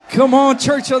Come on,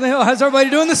 Church on the Hill. How's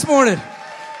everybody doing this morning?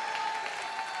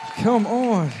 Come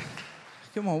on.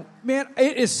 Come on. Man,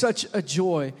 it is such a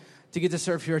joy to get to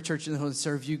serve here at Church on the Hill and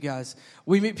serve you guys.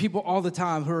 We meet people all the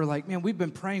time who are like, man, we've been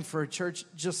praying for a church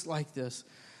just like this.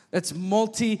 That's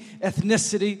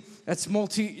multi-ethnicity. That's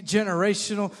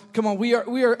multi-generational. Come on, we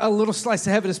are a little slice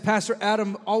of heaven. As Pastor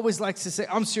Adam always likes to say,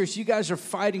 I'm serious, you guys are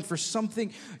fighting for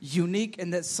something unique,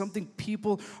 and that's something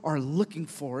people are looking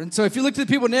for. And so if you look to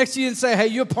the people next to you and say, hey,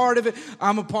 you're a part of it,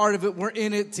 I'm a part of it, we're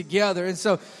in it together. And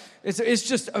so it's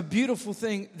just a beautiful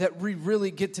thing that we really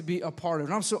get to be a part of.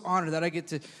 And I'm so honored that I get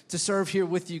to serve here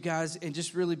with you guys and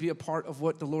just really be a part of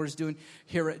what the Lord is doing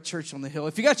here at Church on the Hill.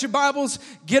 If you got your Bibles,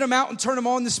 get them out and turn them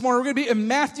on this morning. We're going to be in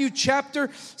Matthew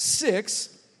chapter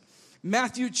 6.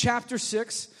 Matthew chapter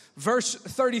 6, verse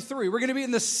 33. We're going to be in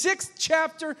the 6th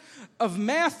chapter of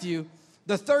Matthew,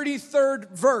 the 33rd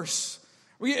verse.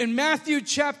 We're in Matthew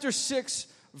chapter 6,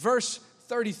 verse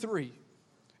 33.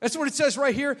 That's what it says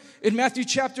right here in Matthew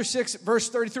chapter 6, verse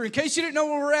 33. In case you didn't know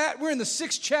where we're at, we're in the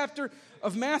 6th chapter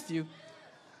of Matthew,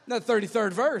 not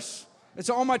 33rd verse. And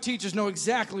so all my teachers know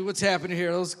exactly what's happening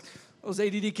here, those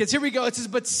ADD kids. Here we go. It says,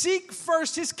 but seek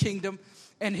first his kingdom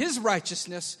and his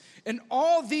righteousness, and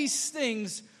all these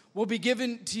things will be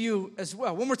given to you as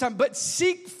well. One more time. But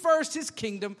seek first his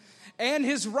kingdom and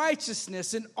his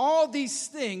righteousness, and all these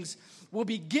things will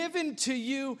be given to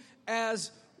you as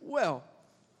well.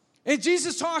 And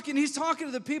Jesus he's talking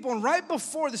to the people, and right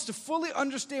before this, to fully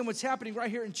understand what's happening right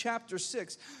here in chapter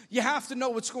 6, you have to know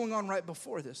what's going on right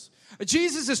before this.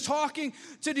 Jesus is talking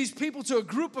to these people, to a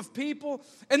group of people,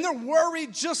 and they're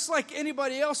worried just like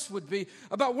anybody else would be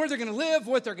about where they're going to live,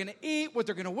 what they're going to eat, what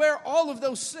they're going to wear, all of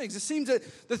those things. It seems that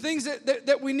the things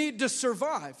that we need to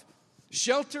survive,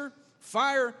 shelter,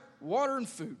 fire, water, and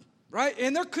food, right?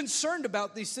 And they're concerned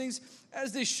about these things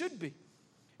as they should be.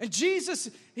 And Jesus,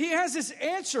 he has this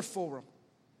answer for them.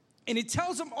 And he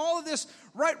tells them all of this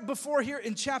right before here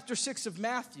in chapter 6 of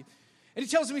Matthew. And he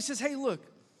tells them, he says, hey, look,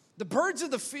 the birds of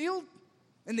the field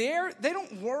and the air, they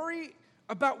don't worry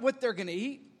about what they're going to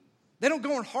eat. They don't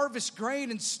go and harvest grain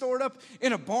and store it up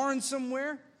in a barn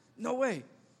somewhere. No way.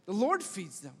 The Lord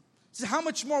feeds them. He says, how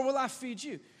much more will I feed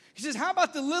you? He says, how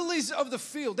about the lilies of the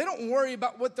field? They don't worry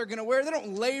about what they're going to wear. They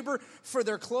don't labor for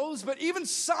their clothes. But even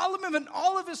Solomon in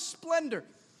all of his splendor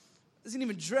isn't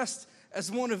even dressed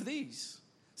as one of these.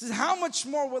 He says, how much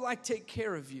more will I take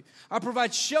care of you? I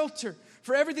provide shelter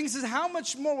for everything. He says, how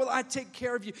much more will I take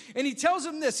care of you? And he tells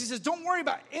them this. He says, don't worry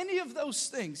about any of those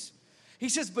things. He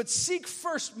says, but seek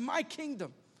first my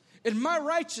kingdom and my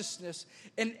righteousness,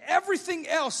 and everything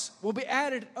else will be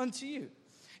added unto you. He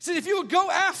said, if you would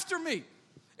go after me,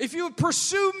 if you would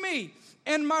pursue me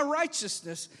and my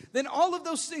righteousness, then all of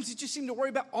those things that you seem to worry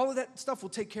about, all of that stuff will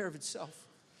take care of itself.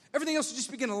 Everything else will just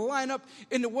begin to line up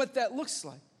into what that looks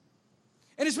like.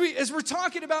 And as we're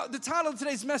talking about, the title of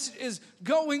today's message is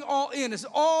Going All In. It's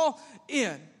all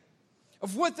in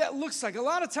of what that looks like. A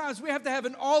lot of times we have to have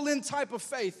an all-in type of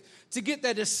faith to get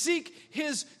that, to seek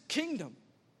his kingdom,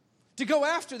 to go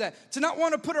after that, to not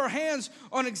want to put our hands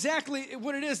on exactly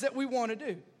what it is that we want to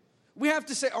do. We have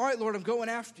to say, all right, Lord, I'm going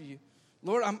after you.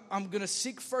 Lord, I'm going to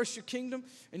seek first your kingdom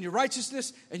and your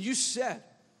righteousness, and you said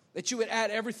that you would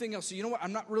add everything else. So you know what?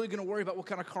 I'm not really going to worry about what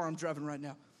kind of car I'm driving right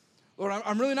now. Lord,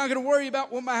 I'm really not going to worry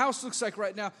about what my house looks like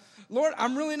right now. Lord,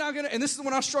 I'm really not going to, and this is the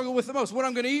one I struggle with the most, what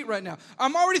I'm going to eat right now.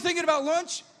 I'm already thinking about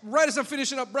lunch right as I'm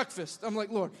finishing up breakfast. I'm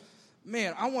like, Lord,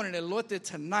 man, I want an elote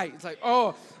tonight. It's like,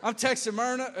 oh, I'm texting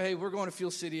Myrna, hey, we're going to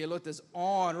Fuel City. Elote's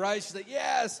on, right? She's like,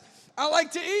 yes, I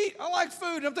like to eat. I like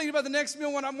food. And I'm thinking about the next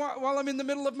meal while I'm in the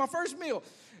middle of my first meal.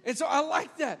 And so I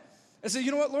like that. I say,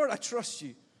 you know what, Lord, I trust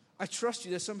you. I trust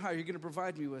you that somehow you're going to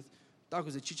provide me with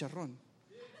tacos de chicharrón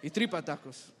y tripa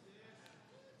tacos.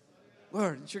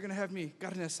 Lord, you're going to have me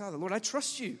carne asada. Lord, I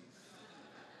trust you.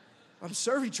 I'm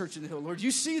serving Church in the Hill. Lord,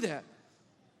 you see that.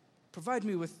 Provide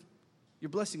me with your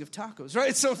blessing of tacos,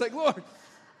 right? So it's like, Lord.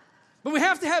 But we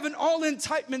have to have an all-in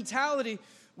type mentality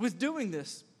with doing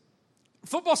this.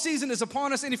 Football season is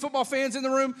upon us. Any football fans in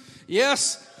the room?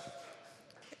 Yes.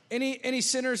 Any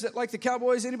sinners that like the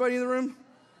Cowboys? Anybody in the room?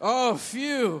 Oh, a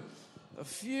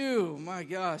few, my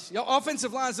gosh. Y'all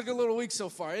offensive lines look a little weak so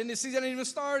far, and the season ain't even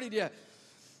started yet.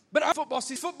 But I'm a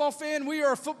football fan. We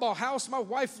are a football house. My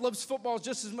wife loves football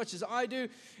just as much as I do.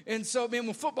 And so, man,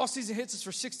 when football season hits us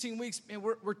for 16 weeks, man,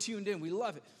 we're tuned in. We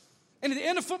love it. And at the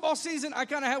end of football season, I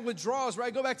kind of have withdrawals, right?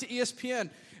 I go back to ESPN,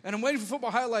 and I'm waiting for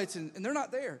football highlights, and they're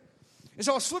not there. And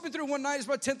so I was flipping through one night. It's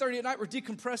about 10:30 at night. We're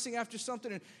decompressing after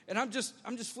something, and I'm just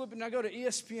flipping. And I go to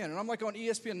ESPN, and I'm like on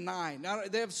ESPN 9. Now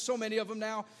they have so many of them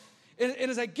now,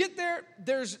 And as I get there,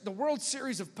 there's the World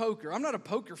Series of Poker. I'm not a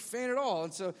poker fan at all.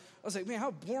 And so I was like, man, how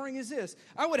boring is this?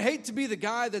 I would hate to be the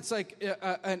guy that's like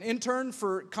an intern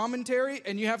for commentary,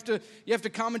 and you have to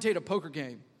commentate a poker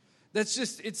game. That's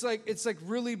just, it's like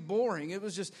really boring. It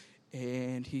was just,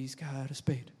 and he's got a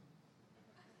spade.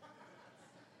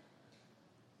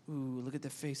 Ooh, look at the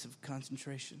face of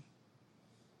concentration.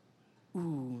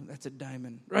 Ooh, that's a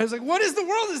diamond. Right? I was like, what is the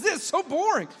world is this? So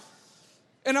boring.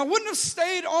 And I wouldn't have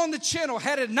stayed on the channel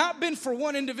had it not been for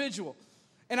one individual.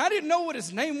 And I didn't know what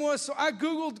his name was, so I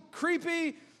Googled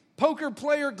creepy poker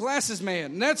player glasses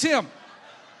man, and that's him.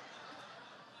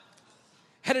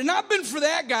 Had it not been for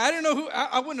that guy, I didn't know who,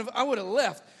 I would have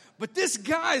left. But this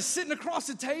guy is sitting across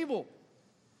the table,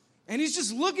 and he's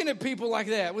just looking at people like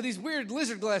that with these weird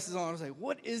lizard glasses on. I was like,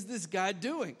 what is this guy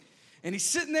doing? And he's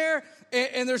sitting there,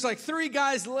 and there's like 3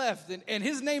 guys left. And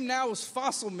his name now is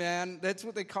Fossil Man. That's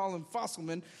what they call him, Fossil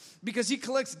Man, because he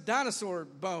collects dinosaur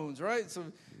bones, right? So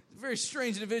a very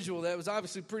strange individual that was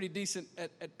obviously pretty decent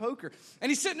at poker. And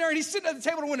he's sitting there, and he's sitting at the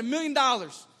table to win $1 million.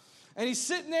 And he's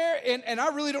sitting there, and I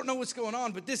really don't know what's going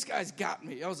on, but this guy's got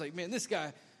me. I was like, man, this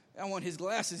guy, I want his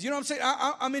glasses. You know what I'm saying?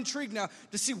 I'm intrigued now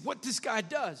to see what this guy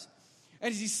does.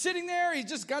 And as he's sitting there, he's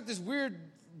just got this weird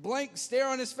blank stare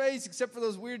on his face, except for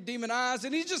those weird demon eyes,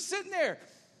 and he's just sitting there.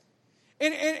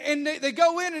 And they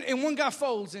go in, and one guy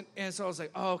folds, and so I was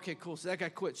like, oh, okay, cool, so that guy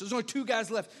quit. So there's only 2 guys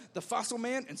left, the Fossil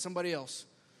Man and somebody else.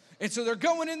 And so they're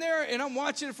going in there, and I'm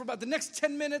watching it for about the next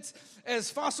 10 minutes as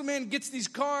Fossil Man gets these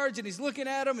cards, and he's looking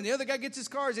at them, and the other guy gets his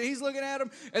cards, and he's looking at them,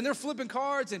 and they're flipping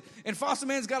cards, and Fossil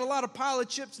Man's got a lot of pile of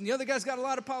chips, and the other guy's got a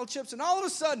lot of pile of chips, and all of a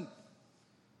sudden,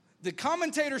 the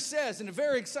commentator says in a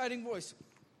very exciting voice,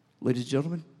 ladies and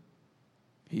gentlemen,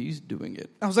 he's doing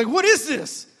it. I was like, what is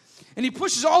this? And he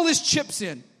pushes all his chips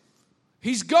in.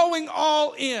 He's going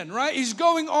all in, right? He's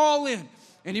going all in.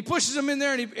 And he pushes them in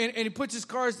there, and he puts his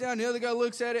cards down. The other guy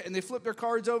looks at it, and they flip their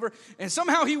cards over. And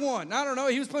somehow he won. I don't know.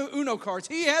 He was playing Uno cards.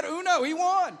 He had Uno. He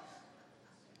won.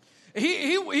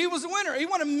 He was the winner. He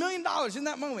won $1 million in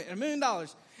that moment, $1 million.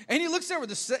 And he looks there with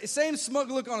the same smug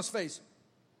look on his face.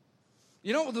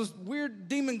 You know, with those weird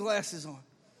demon glasses on.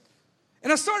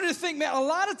 And I started to think, man, a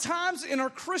lot of times in our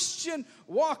Christian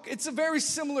walk, it's a very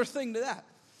similar thing to that.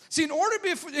 See, in order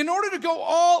to go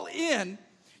all in,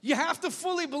 you have to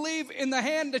fully believe in the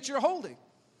hand that you're holding.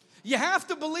 You have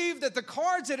to believe that the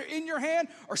cards that are in your hand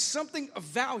are something of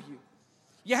value.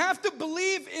 You have to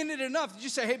believe in it enough that you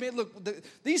say, hey, man, look,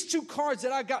 these 2 cards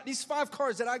that I got, these 5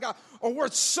 cards that I got are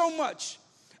worth so much.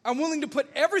 I'm willing to put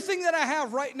everything that I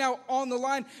have right now on the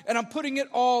line, and I'm putting it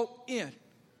all in.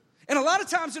 And a lot of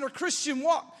times in our Christian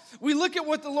walk, we look at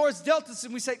what the Lord's dealt us,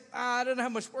 and we say, I don't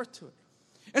have much worth to it.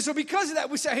 And so because of that,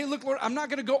 we say, hey, look, Lord, I'm not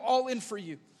going to go all in for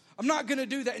you. I'm not going to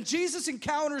do that. And Jesus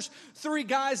encounters 3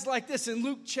 guys like this in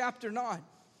Luke chapter 9.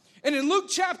 And in Luke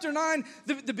chapter 9,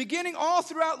 the beginning, all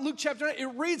throughout Luke chapter 9, it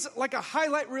reads like a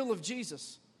highlight reel of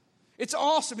Jesus. It's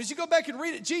awesome. As you go back and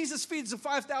read it, Jesus feeds the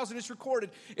 5,000. It's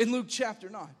recorded in Luke chapter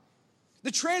 9.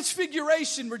 The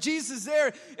transfiguration where Jesus is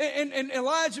there and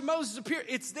Elijah and Moses appear,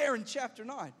 it's there in chapter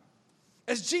 9.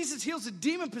 As Jesus heals a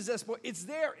demon-possessed boy, it's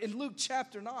there in Luke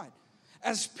chapter 9.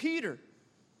 As Peter,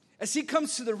 as he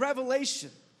comes to the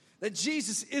revelation that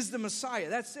Jesus is the Messiah,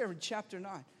 that's there in chapter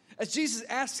 9. As Jesus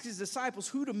asks his disciples,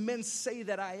 who do men say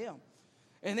that I am?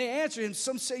 And they answer him,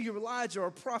 some say you're Elijah or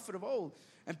a prophet of old.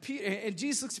 And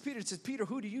Jesus looks at Peter and says, Peter,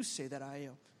 who do you say that I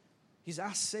am? He says,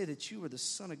 I say that you are the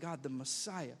Son of God, the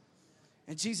Messiah.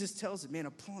 And Jesus tells him, man,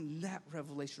 upon that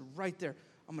revelation right there,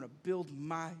 I'm going to build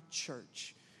my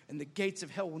church. And the gates of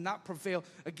hell will not prevail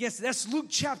against it. That's Luke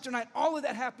chapter 9. All of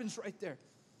that happens right there.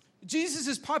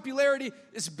 Jesus' popularity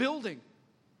is building.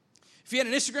 If he had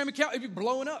an Instagram account, it'd be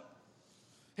blowing up.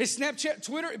 His Snapchat,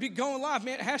 Twitter, it'd be going live,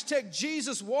 man. Hashtag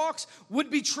Jesus Walks would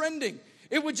be trending.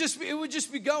 It would just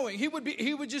be going. He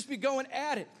would just be going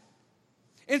at it.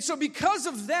 And so because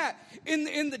of that,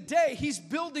 in the day, he's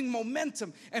building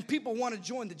momentum, and people want to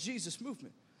join the Jesus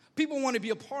movement. People want to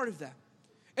be a part of that.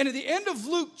 And at the end of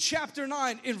Luke chapter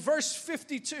 9, in verse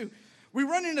 52, we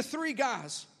run into 3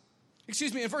 guys.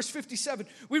 In verse 57,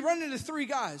 we run into 3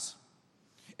 guys.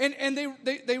 And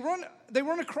they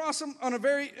run across him on a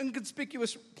very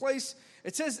inconspicuous place.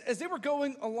 It says, as they were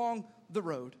going along the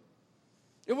road.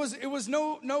 It was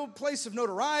no place of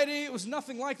notoriety. It was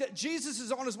nothing like that. Jesus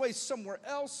is on his way somewhere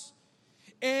else.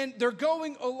 And they're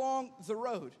going along the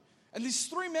road. And these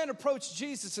 3 men approach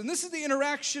Jesus. And this is the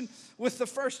interaction with the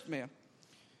first man.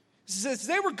 It says,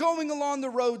 they were going along the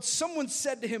road. Someone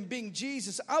said to him, being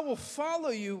Jesus, I will follow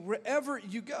you wherever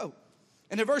you go.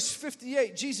 And in verse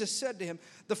 58, Jesus said to him,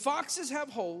 the foxes have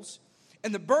holes,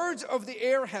 and the birds of the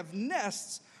air have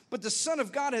nests, but the Son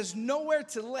of God has nowhere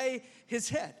to lay his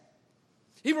head.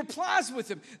 He replies with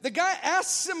him. The guy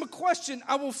asks him a question.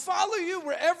 I will follow you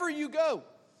wherever you go.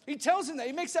 He tells him that.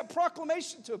 He makes that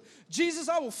proclamation to him. Jesus,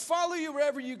 I will follow you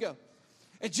wherever you go.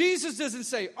 And Jesus doesn't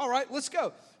say, all right, let's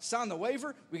go. Sign the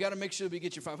waiver. We got to make sure we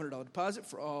get your $500 deposit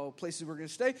for all places we're going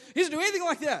to stay. He doesn't do anything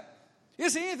like that. He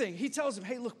doesn't say anything. He tells him,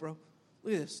 hey, look, bro,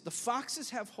 look at this. The foxes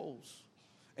have holes,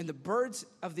 and the birds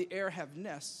of the air have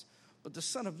nests, but the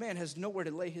Son of Man has nowhere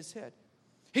to lay his head.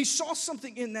 He saw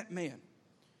something in that man.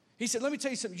 He said, let me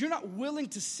tell you something. You're not willing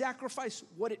to sacrifice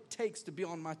what it takes to be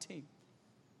on my team.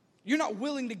 You're not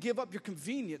willing to give up your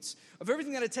convenience of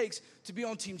everything that it takes to be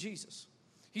on Team Jesus.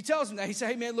 He tells him that. He said,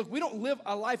 hey, man, look, we don't live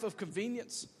a life of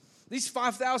convenience. These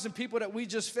 5,000 people that we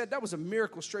just fed, that was a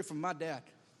miracle straight from my dad.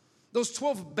 Those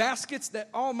 12 baskets that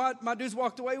all my dudes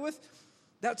walked away with,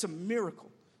 that's a miracle.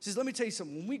 He says, let me tell you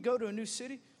something. When we go to a new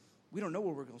city, we don't know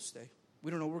where we're going to stay.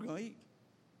 We don't know where we're going to eat.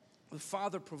 The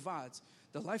Father provides.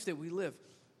 The life that we live,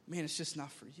 man, it's just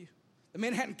not for you. The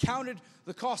man hadn't counted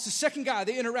the cost. The second guy,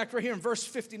 they interact right here in verse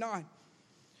 59.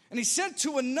 And he said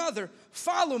to another,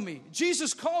 follow me.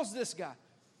 Jesus calls this guy.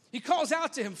 He calls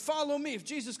out to him, follow me. If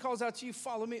Jesus calls out to you,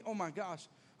 follow me. Oh my gosh,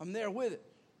 I'm there with it.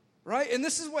 Right? And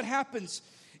this is what happens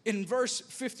in verse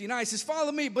 59. He says,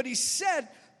 follow me. But he said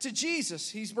to Jesus,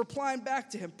 he's replying back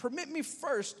to him, permit me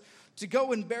first to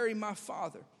go and bury my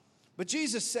father. But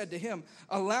Jesus said to him,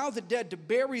 allow the dead to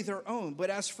bury their own. But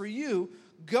as for you,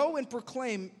 go and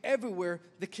proclaim everywhere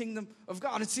the kingdom of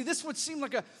God. And see, this would seem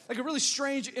like a really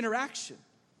strange interaction.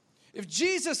 If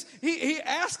Jesus, he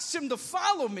asks him to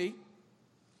follow me,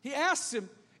 he asks him,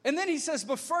 and then he says,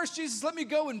 but first, Jesus, let me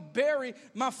go and bury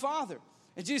my father.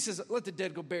 And Jesus says, let the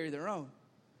dead go bury their own.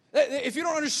 If you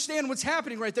don't understand what's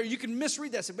happening right there, you can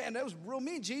misread that. Say, man, that was real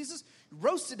mean, Jesus. You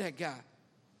roasted that guy.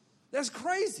 That's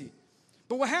crazy.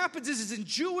 But what happens is in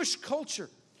Jewish culture,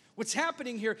 what's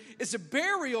happening here is a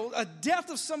burial, a death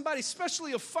of somebody,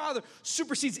 especially a father,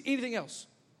 supersedes anything else.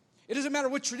 It doesn't matter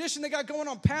what tradition they got going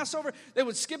on Passover. They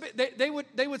would skip it.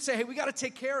 They would say, hey, we got to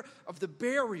take care of the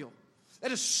burial.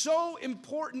 That is so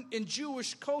important in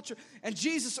Jewish culture. And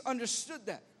Jesus understood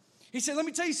that. He said, let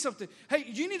me tell you something. Hey,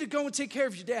 you need to go and take care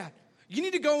of your dad. You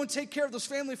need to go and take care of those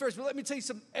family affairs. But let me tell you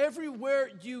something.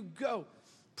 Everywhere you go,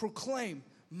 proclaim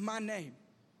my name.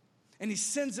 And he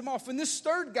sends him off. And this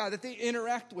third guy that they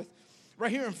interact with, right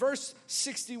here in verse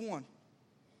 61.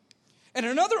 And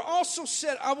another also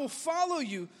said, I will follow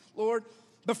you, Lord,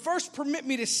 but first permit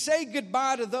me to say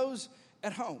goodbye to those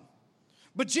at home.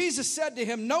 But Jesus said to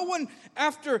him, no one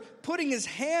after putting his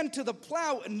hand to the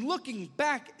plow and looking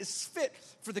back is fit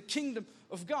for the kingdom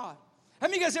of God. How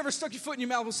many of you guys ever stuck your foot in your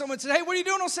mouth when someone said, hey, what are you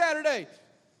doing on Saturday?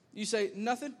 You say,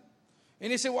 nothing.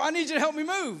 And they say, well, I need you to help me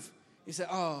move. You say,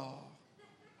 oh.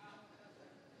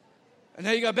 And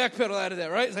now you got backpedal out of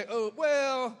that, right? It's like, oh,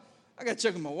 well, I got to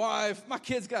check with my wife. My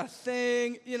kid's got a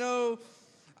thing,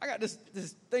 I got this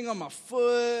thing on my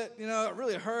foot, it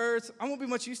really hurts. I won't be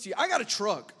much use to you. I got a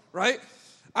truck, right?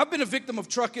 I've been a victim of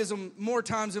truckism more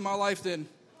times in my life than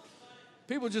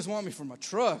people just want me for my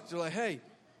truck. They're like, hey,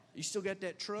 you still got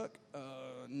that truck?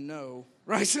 No,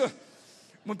 right? So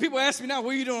when people ask me now,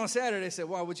 what are you doing on Saturday? They say,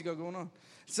 wow, what you got going on?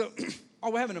 So,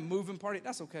 we're having a moving party.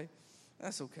 That's okay.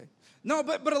 That's okay. No,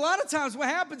 but a lot of times what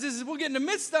happens is we'll get in the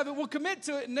midst of it, we'll commit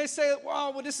to it, and they say,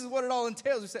 well, this is what it all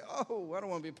entails. We say, oh, I don't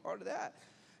want to be a part of that.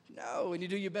 No, and you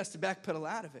do your best to backpedal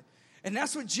out of it. And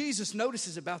that's what Jesus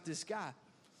notices about this guy.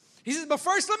 He says, but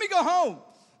first let me go home.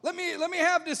 Let me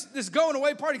have this going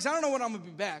away party because I don't know when I'm going to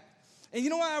be back. And you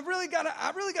know what? I really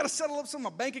got to settle up some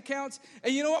of my bank accounts.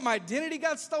 And you know what? My identity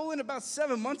got stolen about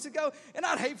 7 months ago. And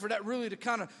I'd hate for that really to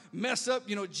kind of mess up,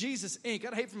 Jesus Inc.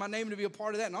 I'd hate for my name to be a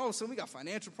part of that. And all of a sudden we got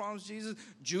financial problems, Jesus.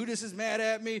 Judas is mad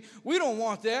at me. We don't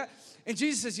want that. And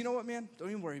Jesus says, you know what, man? Don't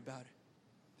even worry about it.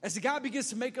 As the guy begins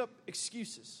to make up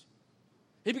excuses,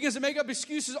 he begins to make up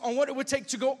excuses on what it would take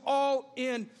to go all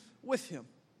in with him.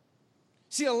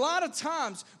 See, a lot of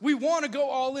times we want to go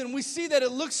all in. We see that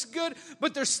it looks good,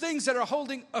 but there's things that are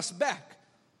holding us back.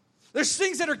 There's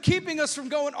things that are keeping us from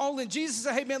going all in. Jesus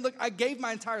said, hey, man, look, I gave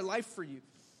my entire life for you.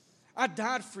 I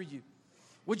died for you.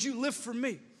 Would you live for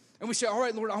me? And we say, all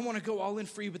right, Lord, I want to go all in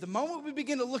for you. But the moment we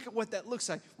begin to look at what that looks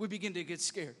like, we begin to get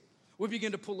scared. We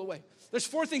begin to pull away. There's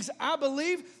 4 things I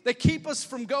believe that keep us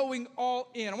from going all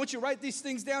in. I want you to write these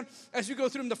things down as we go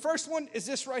through them. The first one is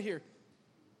this right here.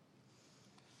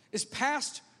 Is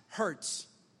past hurts.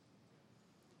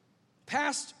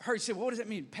 Past hurts. You say, well, what does that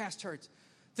mean, past hurts?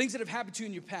 Things that have happened to you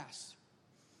in your past.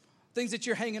 Things that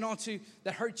you're hanging on to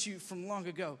that hurt you from long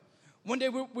ago. One day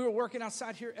we were working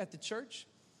outside here at the church,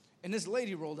 And this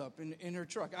lady rolled up in her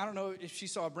truck. I don't know if she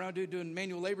saw a brown dude doing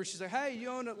manual labor. She's like, hey, you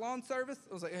own a lawn service?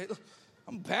 I was like, hey, look,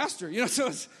 I'm a pastor.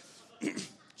 So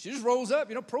she just rolls up,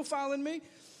 profiling me.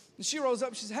 And she rolls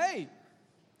up. She says, hey,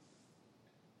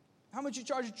 how much you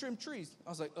charge to trim trees? I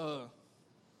was like,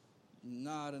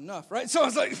 not enough, right? So I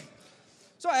was like,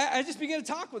 I just began to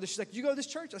talk with her. She's like, you go to this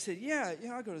church? I said, yeah,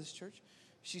 I go to this church.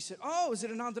 She said, oh, is it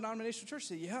a non-denominational church? I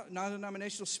said, yeah,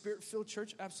 non-denominational, spirit-filled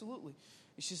church, absolutely.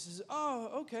 And she says,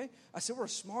 oh, okay. I said, we're a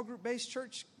small group-based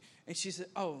church. And she said,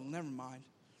 oh, never mind.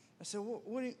 I said, well,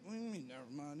 what do you mean, never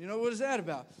mind? What is that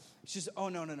about? She said, oh,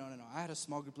 no. I had a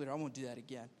small group leader. I won't do that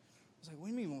again. I was like, what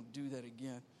do you mean you won't do that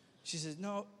again? She says,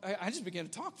 no. I just began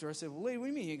to talk to her. I said, well, lady, what do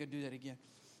you mean you ain't going to do that again?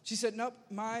 She said, nope,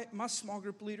 my small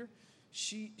group leader,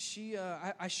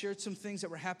 I shared some things that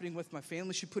were happening with my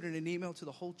family. She put in an email to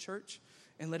the whole church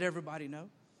and let everybody know.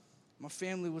 My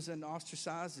family was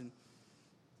ostracized, and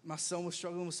my son was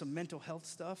struggling with some mental health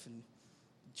stuff, and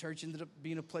the church ended up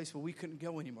being a place where we couldn't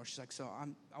go anymore. She's like, so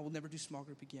I will never do small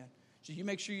group again. She said, you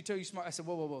make sure you tell your small. I said,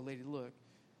 whoa, lady, look.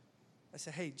 I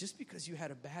said, hey, just because you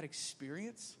had a bad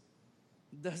experience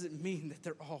doesn't mean that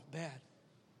they're all bad.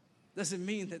 Doesn't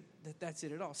mean that that's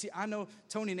it at all. See, I know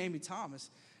Tony and Amy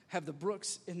Thomas have the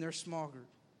Brooks in their small group.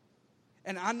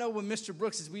 And I know when Mr.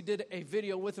 Brooks, we did a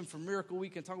video with him for Miracle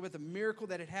Week and talk about the miracle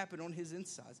that had happened on his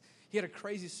insides. He had a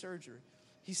crazy surgery.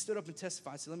 He stood up and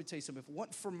testified. Said, let me tell you something. If it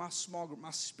wasn't for my small group,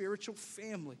 my spiritual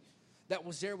family that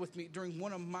was there with me during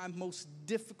one of my most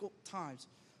difficult times,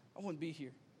 I wouldn't be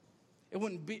here. I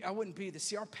wouldn't be there.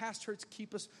 See, our past hurts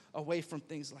keep us away from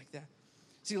things like that.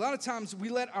 See, a lot of times we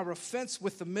let our offense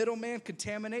with the middleman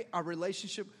contaminate our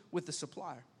relationship with the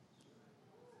supplier.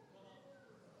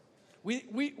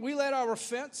 We let our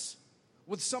offense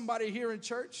with somebody here in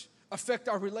church affect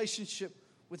our relationship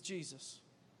with Jesus.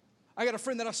 I got a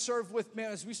friend that I served with,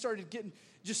 man, as we started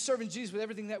just serving Jesus with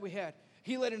everything that we had.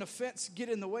 He let an offense get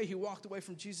in the way. He walked away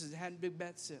from Jesus and hadn't been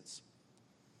back since.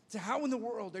 So how in the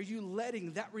world are you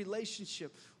letting that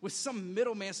relationship with some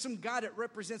middleman, some guy that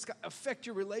represents God, affect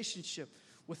your relationship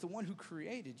with the one who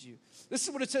created you? This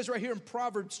is what it says right here in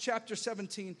Proverbs chapter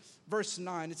 17, verse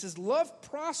 9. It says, love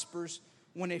prospers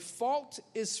when a fault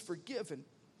is forgiven,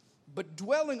 but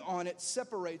dwelling on it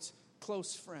separates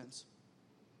close friends.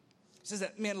 It says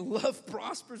that, man, love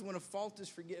prospers when a fault is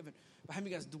forgiven. But how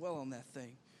many guys dwell on that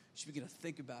thing? You should begin to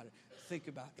think about it. Think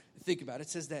about it. It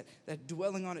says that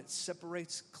dwelling on it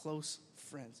separates close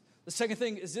friends. The second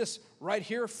thing is this right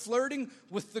here, flirting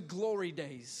with the glory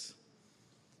days.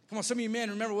 Come on, some of you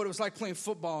men remember what it was like playing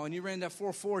football and you ran that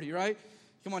 440, right?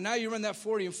 Come on, now you run that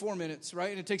 40 in 4 minutes,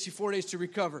 right? And it takes you 4 days to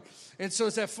recover. And so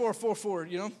it's that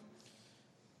 4-4-4,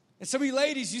 And some of you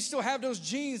ladies, you still have those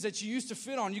jeans that you used to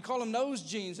fit on. You call them nose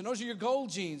jeans, and those are your gold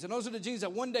jeans. And those are the jeans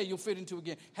that one day you'll fit into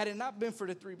again. Had it not been for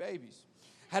the 3 babies,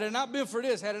 had it not been for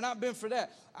this, had it not been for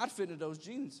that, I'd fit into those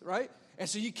jeans, right? And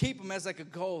so you keep them as like a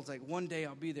gold. It's like one day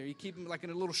I'll be there. You keep them like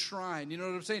in a little shrine. You know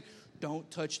what I'm saying?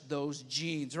 Don't touch those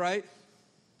jeans, right?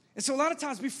 And so a lot of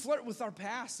times we flirt with our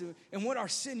past and what our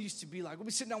sin used to be like. We'll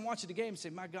be sitting down watching the game and say,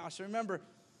 my gosh, I remember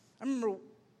one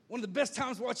of the best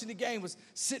times watching the game was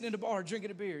sitting in the bar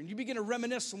drinking a beer. And you begin to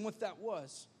reminisce on what that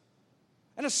was.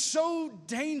 And it's so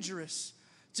dangerous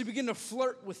to begin to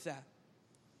flirt with that.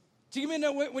 To you mean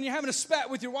that when you're having a spat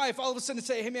with your wife, all of a sudden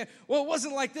say, hey man, well, it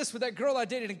wasn't like this with that girl I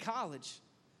dated in college.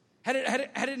 Had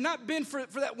it not been for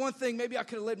that one thing, maybe I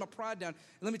could have laid my pride down.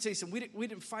 And let me tell you something, we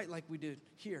didn't fight like we did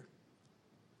here.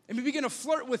 And we begin to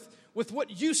flirt with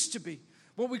what used to be,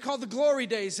 what we call the glory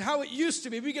days, how it used to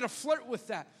be. We begin to flirt with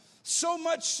that. So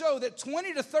much so that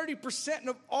 20 to 30%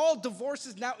 of all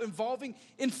divorces now involving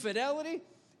infidelity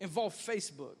involve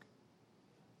Facebook.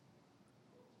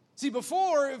 See,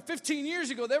 before, 15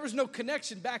 years ago, there was no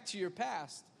connection back to your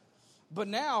past. But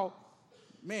now,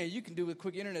 man, you can do a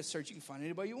quick internet search. You can find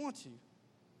anybody you want to.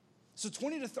 So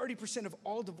 20 to 30% of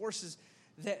all divorces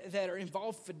that are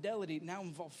involved fidelity now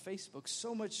involve Facebook.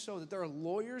 So much so that there are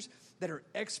lawyers that are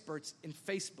experts in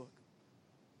Facebook.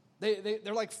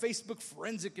 They're like Facebook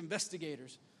forensic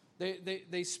investigators.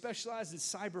 They specialize in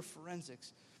cyber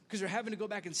forensics because they're having to go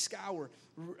back and scour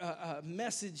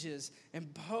messages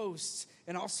and posts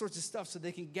and all sorts of stuff so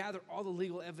they can gather all the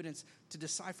legal evidence to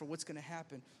decipher what's going to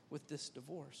happen with this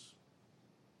divorce.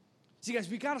 See, guys,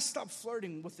 we got to stop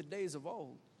flirting with the days of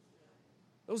old.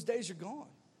 Those days are gone.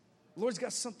 The Lord's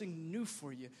got something new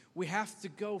for you. We have to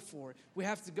go for it. We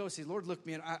have to go say, Lord, look,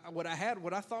 man, what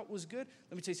I thought was good,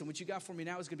 let me tell you something. What you got for me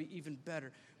now is going to be even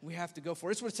better. We have to go for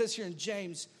it. It's what it says here in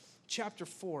James chapter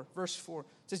 4, verse 4. It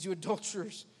says, you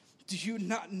adulterers, do you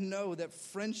not know that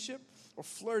friendship or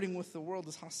flirting with the world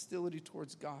is hostility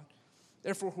towards God?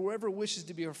 Therefore, whoever wishes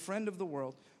to be a friend of the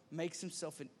world makes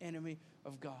himself an enemy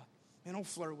of God. Man, don't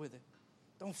flirt with it.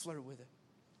 Don't flirt with it.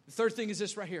 The third thing is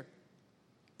this right here,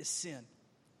 is sin.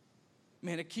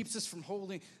 Man, it keeps us from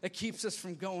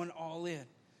going all in.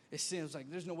 It's sin. It's like,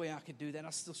 there's no way I could do that. I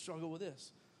still struggle with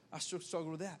this. I still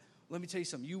struggle with that. Let me tell you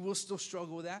something. You will still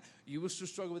struggle with that. You will still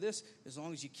struggle with this as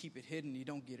long as you keep it hidden and you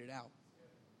don't get it out.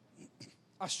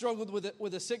 I struggled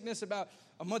with a sickness about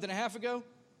a month and a half ago.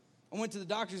 I went to the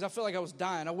doctors. I felt like I was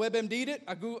dying. I WebMD'd it.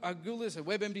 I Googled it. I said,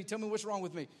 WebMD, tell me what's wrong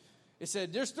with me. It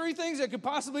said, there's 3 things that could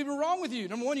possibly be wrong with you.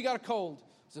 Number 1, you got a cold.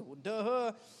 I said, well,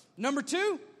 duh. Number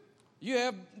 2, you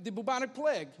have the bubonic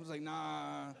plague. I was like,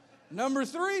 nah. Number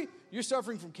 3, you're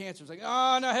suffering from cancer. I was like,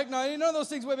 oh, no, heck no. I didn't know those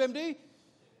things, WebMD.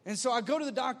 And so I go to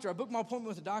the doctor. I book my appointment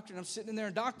with the doctor, and I'm sitting in there.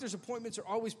 And doctor's appointments are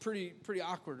always pretty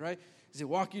awkward, right? Because they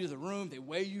walk you to the room. They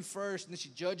weigh you first, and then she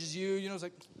judges you. You know, it's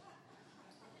like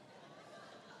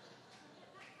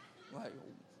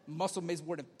muscle makes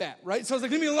more than fat, right? So I was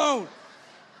like, leave me alone.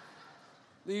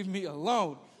 Leave me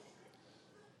alone.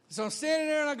 So I'm standing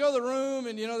there, and I go to the room,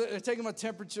 and, they're taking my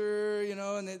temperature,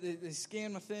 and they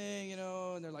scan my thing,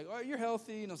 and they're like, oh, you're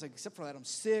healthy. And I was like, except for that, I'm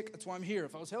sick. That's why I'm here.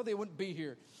 If I was healthy, I wouldn't be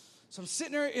here. So I'm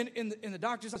sitting there in the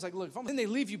doctor's. I was like, look, then they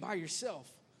leave you by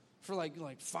yourself for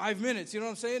like 5 minutes. You know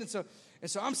what I'm saying? And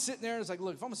so I'm sitting there, and it's like,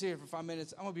 look, if I'm going to sit here for 5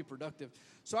 minutes, I'm going to be productive.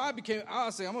 So I'm going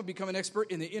to become an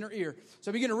expert in the inner ear. So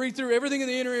I begin to read through everything in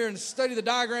the inner ear and study the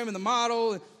diagram and the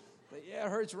model. And, yeah, it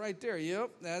hurts right there.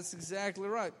 Yep, that's exactly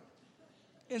right.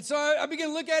 And so I begin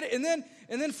to look at it, and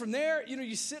then from there,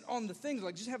 you sit on the things,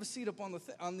 like just have a seat up on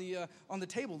the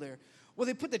table there. Well,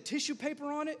 they put the tissue paper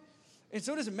on it, and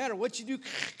so it doesn't matter what you do.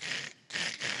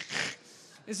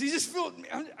 And so I just feel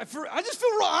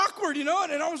real awkward, and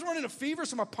I was running a fever,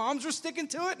 so my palms were sticking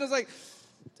to it, and I was like,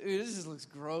 dude, this just looks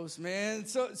gross, man.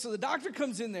 So the doctor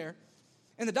comes in there,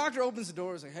 and the doctor opens the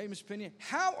door. He's like, hey, Mr. Pena,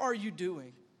 how are you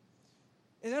doing?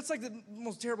 And that's like the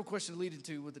most terrible question to lead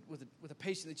into with a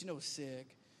patient that is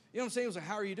sick. You know what I'm saying? It was like,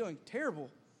 how are you doing? Terrible.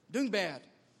 Doing bad.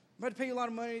 I'm about to pay you a lot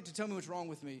of money to tell me what's wrong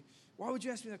with me. Why would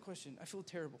you ask me that question? I feel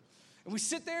terrible. And we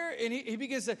sit there, and he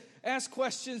begins to ask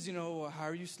questions, how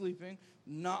are you sleeping?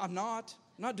 No, I'm not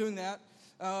doing that.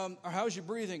 Or how's your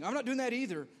breathing? I'm not doing that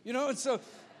either. And so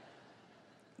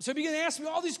he began to ask me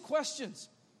all these questions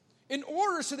in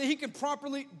order so that he can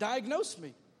properly diagnose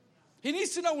me. He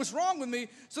needs to know what's wrong with me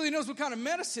so he knows what kind of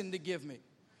medicine to give me.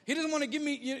 He doesn't want to give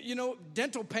me,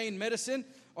 dental pain medicine.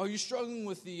 Oh, you're struggling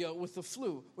with the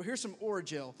flu. Well, here's some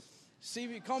Oragel.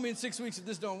 See, call me in 6 weeks if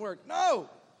this don't work. No,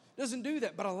 it doesn't do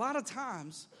that. But a lot of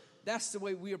times, that's the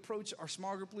way we approach our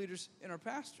small group leaders and our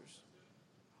pastors.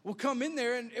 We'll come in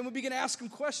there and we begin to ask them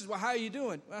questions. Well, how are you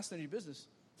doing? Well, that's none of your business.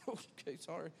 Okay,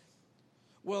 sorry.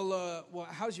 Well,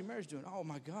 how's your marriage doing? Oh,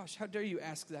 my gosh, how dare you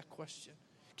ask that question?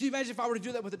 Can you imagine if I were to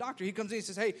do that with a doctor? He comes in and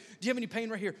says, hey, do you have any pain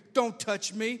right here? Don't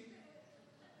touch me.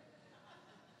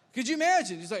 Could you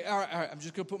imagine? He's like, all right, I'm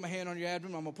just going to put my hand on your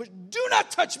abdomen. I'm going to push. Do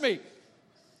not touch me.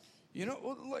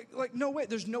 Like no way.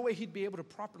 There's no way he'd be able to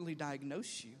properly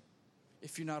diagnose you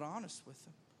if you're not honest with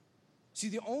him. See,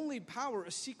 the only power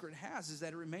a secret has is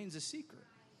that it remains a secret.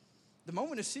 The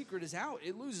moment a secret is out,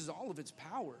 it loses all of its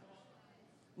power.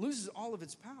 It loses all of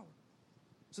its power.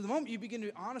 So the moment you begin to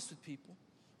be honest with people,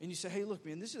 and you say, hey, look,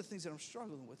 man, these are the things that I'm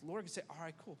struggling with. The Lord can say, all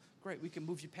right, cool, great. We can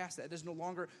move you past that. There's no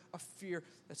longer a fear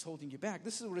that's holding you back.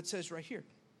 This is what it says right here.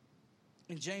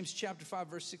 In James chapter 5,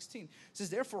 verse 16. It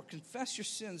says, therefore, confess your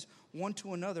sins one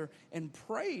to another and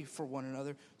pray for one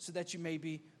another so that you may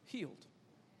be healed.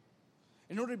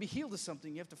 In order to be healed of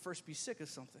something, you have to first be sick of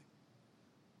something.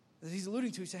 As he's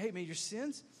alluding to, he said, hey, man, your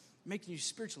sins are making you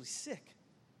spiritually sick.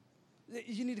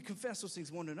 You need to confess those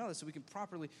things one to another so we can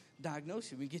properly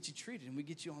diagnose you. We get you treated and we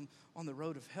get you on the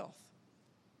road of health.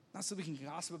 Not so we can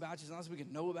gossip about you, not so we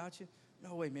can know about you.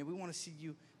 No way, man. We want to see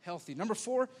you healthy. Number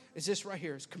 4 is this right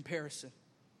here. It's comparison.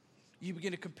 You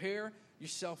begin to compare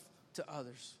yourself to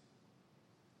others.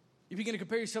 You begin to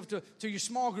compare yourself to your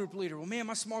small group leader. Well, man,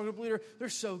 my small group leader, they're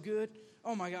so good.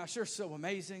 Oh, my gosh, they're so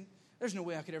amazing. There's no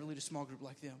way I could ever lead a small group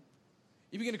like them.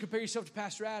 You begin to compare yourself to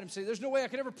Pastor Adam. Say, there's no way I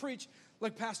could ever preach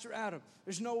like Pastor Adam.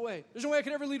 There's no way. There's no way I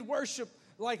could ever lead worship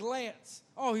like Lance.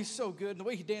 Oh, he's so good. And the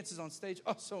way he dances on stage,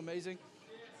 oh, so amazing.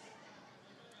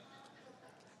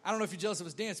 I don't know if you're jealous of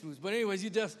his dance moves, but anyways,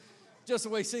 just the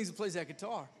way he sings and plays that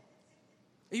guitar.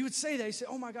 He would say that. He'd say,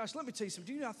 oh, my gosh, let me tell you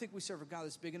something. Do you not think we serve a God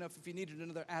that's big enough? If he needed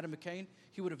another Adam McCain,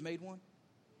 he would have made one?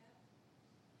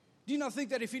 Do you not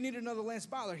think that if he needed another Lance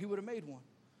Byler, he would have made one?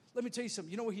 Let me tell you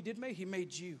something. You know what he did make? He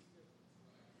made you.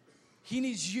 He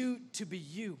needs you to be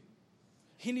you.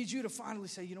 He needs you to finally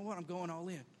say, you know what, I'm going all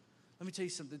in. Let me tell you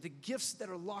something. The gifts that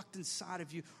are locked inside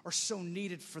of you are so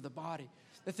needed for the body.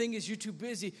 The thing is, you're too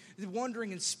busy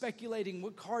wondering and speculating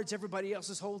what cards everybody else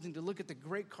is holding to look at the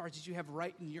great cards that you have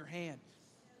right in your hand.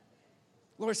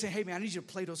 Lord saying, hey, man, I need you to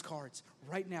play those cards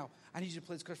right now. I need you to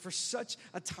play those cards for such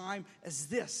a time as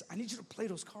this. I need you to play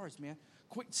those cards, man.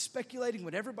 Quit speculating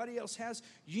what everybody else has.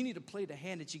 You need to play the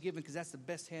hand that you're given because that's the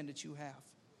best hand that you have.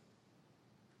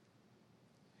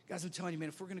 Guys, I'm telling you, man,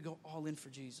 if we're going to go all in for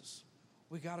Jesus,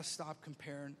 we got to stop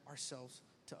comparing ourselves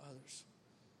to others.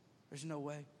 There's no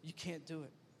way. You can't do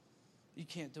it. You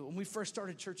can't do it. When we first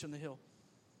started Church on the Hill,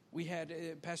 we had,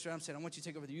 Pastor Adam said, I want you to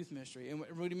take over the youth ministry. And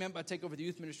what he meant by take over the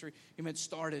youth ministry, he meant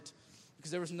start it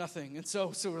because there was nothing. And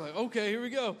so we're like, okay, here we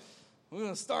go. We're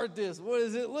going to start this. What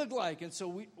does it look like? And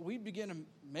so we began to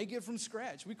make it from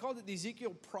scratch. We called it the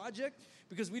Ezekiel Project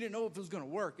because we didn't know if it was going to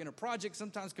work. And a project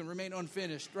sometimes can remain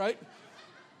unfinished, right?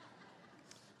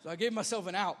 So I gave myself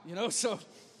an out, so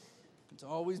it's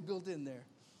always built in there.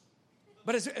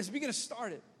 But as we begin to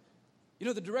start it,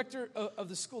 the director of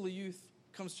the School of Youth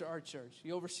comes to our church.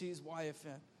 He oversees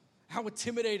YFN. How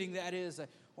intimidating that is. Like,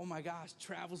 oh my gosh,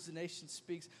 travels the nation,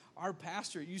 speaks. Our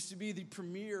pastor used to be the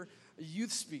premier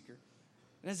youth speaker.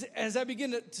 And as I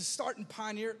began to start and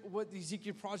pioneer what the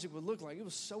Ezekiel Project would look like, it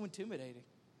was so intimidating.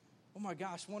 Oh my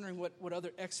gosh, wondering what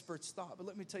other experts thought. But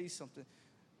let me tell you something.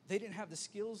 They didn't have the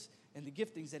skills and the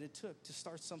giftings that it took to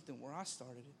start something where I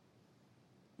started it.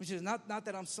 Which is not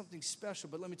that I'm something special,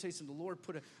 but let me tell you something. The Lord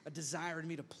put a desire in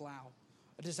me to plow,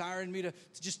 a desire in me to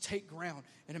just take ground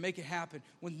and to make it happen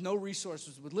with no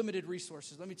resources, with limited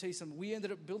resources. Let me tell you something. We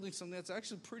ended up building something that's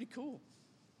actually pretty cool.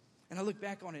 And I look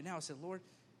back on it now. I said, Lord,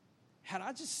 had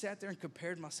I just sat there and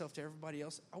compared myself to everybody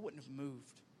else, I wouldn't have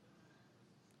moved.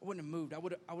 I wouldn't have moved. I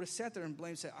would have sat there and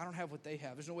blamed and said, I don't have what they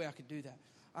have. There's no way I could do that.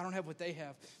 I don't have what they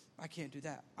have. I can't do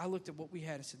that. I looked at what we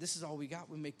had and said, this is all we got.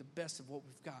 We make the best of what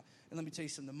we've got. And let me tell you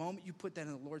something. The moment you put that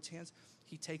in the Lord's hands,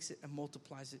 he takes it and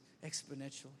multiplies it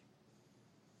exponentially.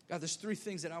 God, there's 3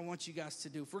 things that I want you guys to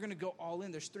do. If we're going to go all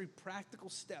in, there's 3 practical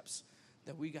steps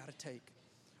that we got to take.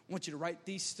 I want you to write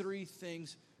these 3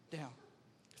 things down.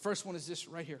 First one is this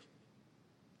right here.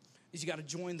 Is you got to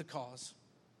join the cause.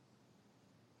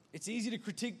 It's easy to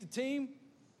critique the team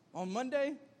on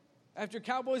Monday after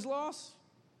Cowboys loss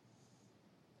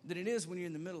than it is when you're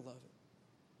in the middle of it.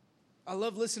 I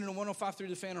love listening to 105.3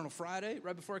 The Fan on a Friday,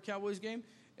 right before a Cowboys game,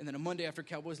 and then a Monday after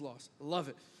Cowboys loss. I love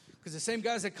it. Because the same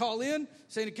guys that call in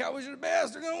saying the Cowboys are the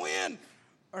best, they're going to win,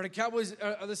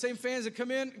 are the same fans that come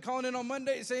in, calling in on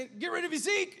Monday saying, get rid of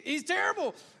Zeke, he's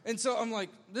terrible. And so I'm like,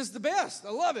 this is the best.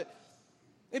 I love it.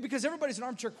 And because everybody's an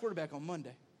armchair quarterback on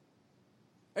Monday.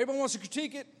 Everybody wants to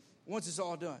critique it once it's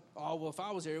all done. Oh, well, if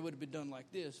I was there, it would have been done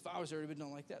like this. If I was there, it would have been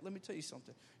done like that. Let me tell you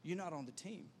something. You're not on the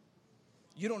team.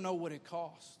 You don't know what it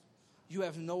cost. You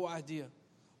have no idea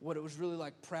what it was really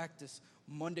like practice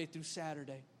Monday through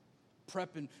Saturday,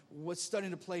 prepping,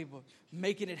 studying the playbook,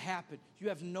 making it happen. You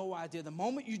have no idea. The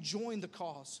moment you join the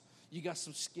cause, you got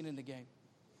some skin in the game.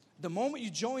 The moment you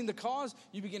join the cause,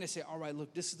 you begin to say, all right,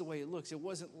 look, this is the way it looks. It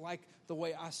wasn't like the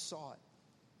way I saw it.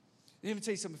 Let me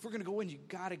tell you something. If we're going to go in, you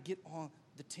got to get on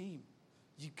the team.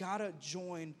 You got to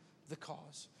join the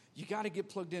cause. You got to get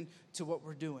plugged in to what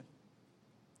we're doing.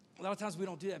 A lot of times we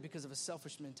don't do that because of a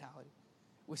selfish mentality.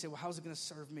 We say, well, how's it going to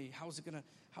serve me? How's it going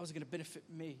to benefit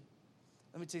me?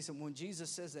 Let me tell you something. When Jesus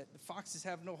says that the foxes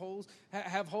have no holes,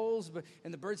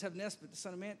 and the birds have nests, but the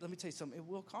Son of Man, let me tell you something. It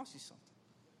will cost you something.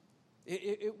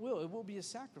 It will. It will be a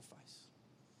sacrifice.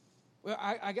 Well,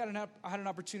 I had an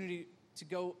opportunity to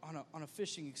go on a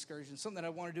fishing excursion, something that I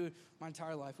wanted to do my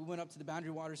entire life. We went up to the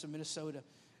boundary waters of Minnesota.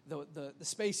 The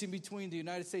space in between the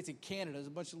United States and Canada is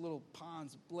a bunch of little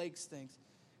ponds, lakes, things.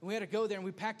 And we had to go there, and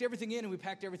we packed everything in, and we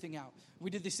packed everything out.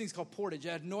 We did these things called portage.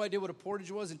 I had no idea what a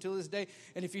portage was until this day.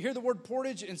 And if you hear the word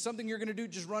portage and something you're going to do,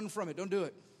 just run from it. Don't do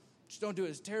it. Just don't do it.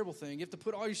 It's a terrible thing. You have to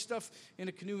put all your stuff in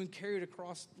a canoe and carry it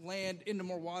across land into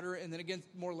more water and then again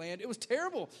more land. It was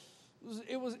terrible.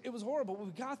 It was horrible. But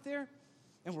we got there,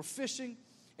 and we're fishing.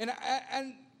 And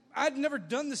I'd never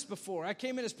done this before. I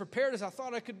came in as prepared as I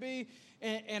thought I could be,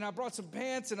 and I brought some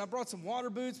pants, and I brought some water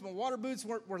boots. My water boots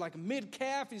were like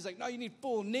mid-calf. He's like, no, you need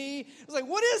full knee. I was like,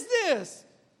 what is this?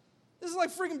 This is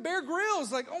like freaking Bear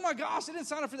Grylls. Like, oh, my gosh, I didn't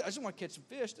sign up for that. I just want to catch some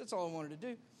fish. That's all I wanted to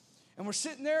do. And we're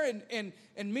sitting there,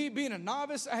 and me being a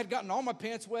novice, I had gotten all my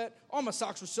pants wet. All my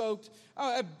socks were soaked.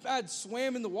 I had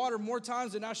swam in the water more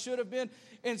times than I should have been.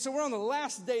 And so we're on the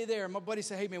last day there. And my buddy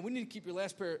said, hey, man, we need to keep your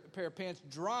last pair of pants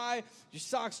dry, your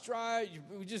socks dry.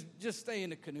 We just stay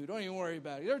in the canoe. Don't even worry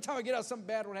about it. Every time I get out, something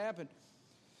bad would happen.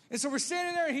 And so we're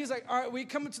standing there, and he's like, all right, we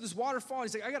come into this waterfall.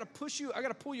 He's like, I got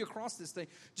to pull you across this thing.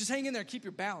 Just hang in there and keep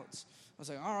your balance. I was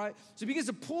like, all right. So he begins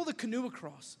to pull the canoe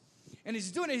across. And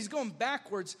he's doing it, he's going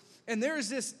backwards, and there's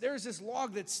this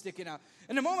log that's sticking out.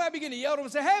 And the moment I begin to yell at him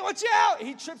and say, hey, watch out,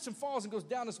 he trips and falls and goes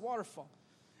down this waterfall.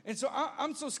 And so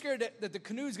I'm so scared that the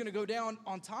canoe is going to go down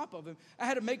on top of him. I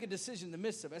had to make a decision in the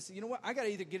midst of it. I said, you know what, I got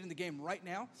to either get in the game right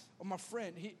now, or my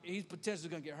friend, he's potentially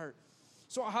going to get hurt.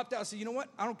 So I hopped out and said, you know what,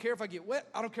 I don't care if I get wet,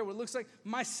 I don't care what it looks like.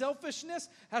 My selfishness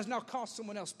has now caused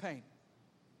someone else pain.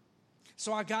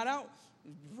 So I got out,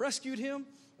 rescued him.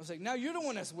 I was like, now you're the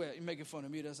one that's wet. You're making fun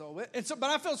of me, that's all wet. But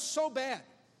I felt so bad.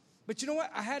 But you know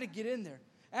what? I had to get in there.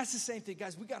 That's the same thing,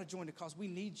 guys. We got to join the cause. We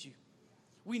need you.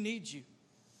 We need you.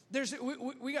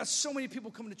 We got so many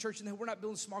people coming to church, and we're not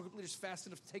building small group leaders fast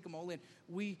enough to take them all in.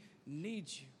 We need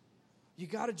you. You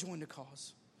got to join the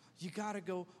cause. You got to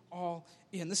go all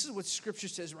in. This is what Scripture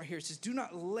says right here. It says, do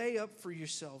not lay up for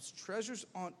yourselves treasures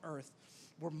on earth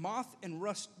where moth and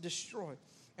rust destroy,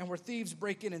 and where thieves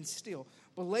break in and steal.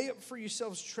 But lay up for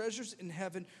yourselves treasures in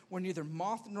heaven where neither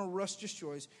moth nor rust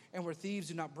destroys, and where thieves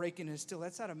do not break in and steal.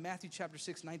 That's out of Matthew chapter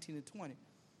 6, 19 and 20. He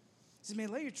says,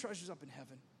 man, lay your treasures up in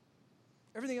heaven.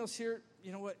 Everything else here,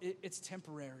 you know what? It's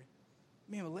temporary.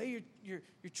 Man, lay your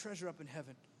treasure up in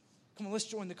heaven. Come on, let's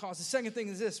join the cause. The second thing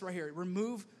is this right here.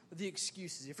 Remove the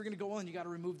excuses. If you're going to go on, you got to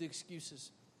remove the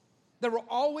excuses. There will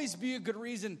always be a good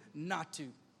reason not to.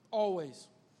 Always.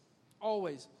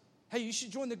 Always. Hey, you should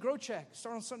join the Grow Check.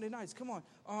 Start on Sunday nights. Come on.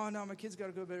 Oh, no, my kids got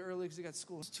to go to bed early because they got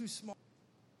school. It's too small.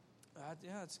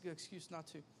 Yeah, it's a good excuse not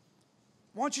to.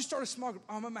 Why don't you start a small group?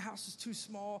 Oh, my house is too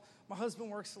small. My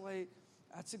husband works late.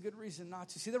 That's a good reason not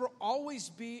to. See, there will always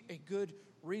be a good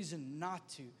reason not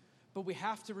to, but we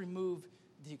have to remove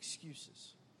the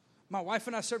excuses. My wife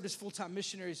and I served as full-time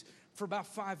missionaries for about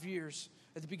 5 years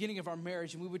at the beginning of our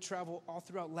marriage, and we would travel all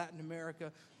throughout Latin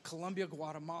America, Colombia,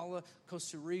 Guatemala,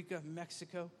 Costa Rica,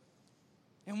 Mexico.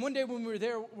 And one day when we were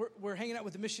there, we're hanging out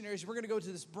with the missionaries. We're going to go to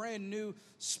this brand new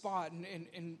spot,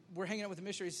 and we're hanging out with the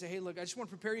missionaries and say, hey, look, I just want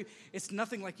to prepare you. It's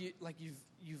nothing like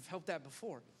you've helped at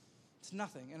before. It's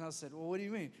nothing. And I said, well, what do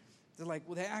you mean? They're like,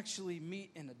 well, they actually meet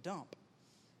in a dump.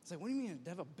 It's like, what do you mean? They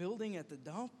have a building at the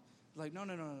dump? They're like, no.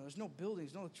 There's no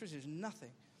buildings, no electricity. There's nothing.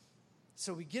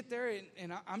 So we get there,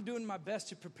 and I'm doing my best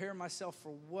to prepare myself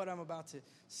for what I'm about to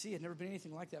see. I'd never been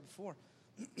anything like that before.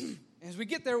 And as we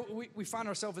get there, we find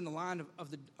ourselves in the line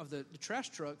of the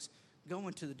trash trucks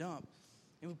going to the dump.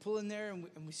 And we pull in there, and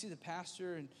we see the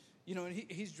pastor, and you know, and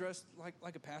he's dressed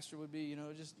like a pastor would be, you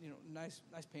know, just, you know, nice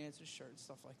pants and shirt and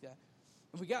stuff like that.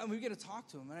 And we get to talk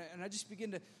to him, and I just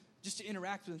begin to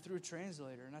interact with him through a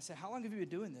translator. And I said, how long have you been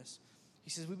doing this? He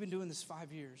says, we've been doing this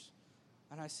 5 years.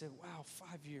 And I said, wow,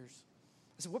 5 years.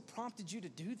 I said, what prompted you to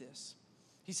do this?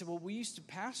 He said, well, we used to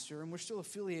pastor, and we're still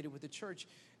affiliated with the church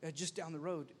just down the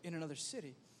road in another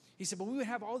city. He said, but we would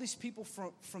have all these people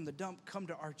from the dump come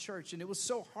to our church, and it was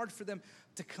so hard for them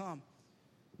to come.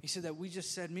 He said that we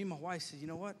just said, me and my wife said, you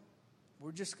know what?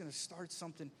 We're just going to start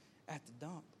something at the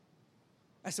dump.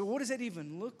 I said, well, what does that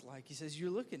even look like? He says,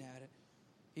 you're looking at it.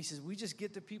 He says, we just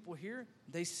get the people here,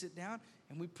 they sit down,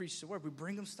 and we preach the word. We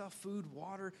bring them stuff, food,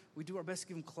 water. We do our best to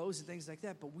give them clothes and things like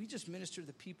that, but we just minister to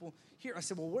the people here. I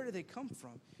said, well, where do they come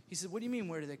from? He said, what do you mean,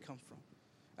 where do they come from?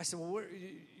 I said, well,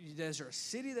 is there a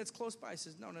city that's close by? He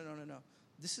says, no.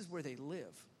 This is where they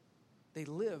live. They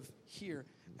live here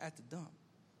at the dump.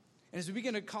 And as we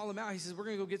begin to call them out, he says, we're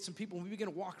going to go get some people. And we begin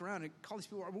to walk around and call these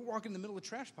people. We're walking in the middle of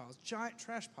trash piles, giant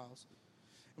trash piles.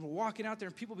 And we're walking out there,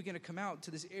 and people begin to come out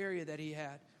to this area that he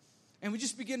had. And we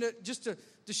just begin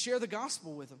to share the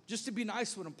gospel with them, just to be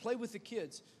nice with them, play with the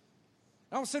kids.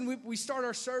 And all of a sudden, we start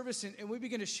our service, and we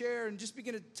begin to share and just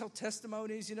begin to tell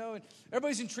testimonies, you know. And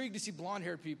everybody's intrigued to see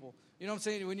blonde-haired people. You know what I'm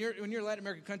saying? When you're in Latin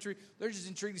American country, they're just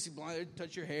intrigued to see blonde. They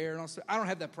touch your hair and all stuff. I don't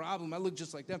have that problem. I look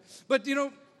just like them. But, you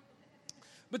know,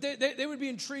 but they would be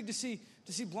intrigued to see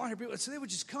blonde-haired people. So they would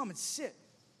just come and sit.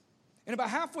 And about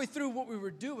halfway through what we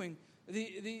were doing,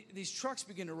 these trucks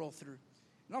began to roll through.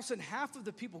 And all of a sudden, half of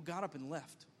the people got up and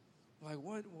left. Like,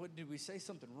 what did we say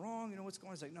something wrong? You know, what's going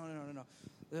on? It's like, no.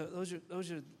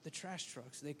 Those are the trash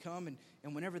trucks. They come,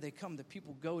 and whenever they come, the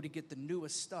people go to get the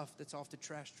newest stuff that's off the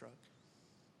trash truck.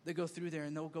 They go through there,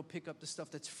 and they'll go pick up the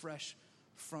stuff that's fresh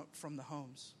from the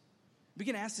homes. We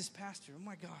begin to ask this pastor, oh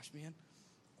my gosh, man,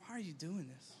 why are you doing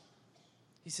this?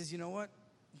 He says, you know what?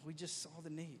 We just saw the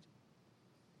need.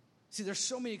 See, there's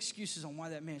so many excuses on why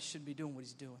that man shouldn't be doing what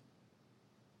he's doing.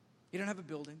 He don't have a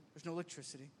building. There's no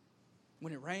electricity.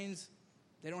 When it rains,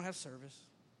 they don't have service.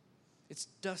 It's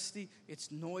dusty.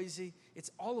 It's noisy. It's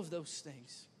all of those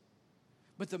things.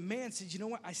 But the man said, you know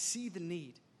what? I see the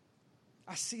need.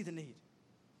 I see the need.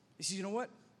 He said, you know what?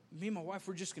 Me and my wife,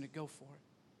 we're just going to go for it.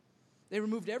 They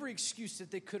removed every excuse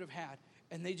that they could have had,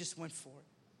 and they just went for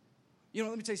it. You know,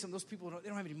 let me tell you something. Those people, they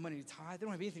don't have any money to tithe. They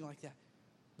don't have anything like that.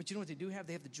 But you know what they do have?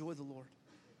 They have the joy of the Lord.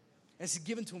 And it's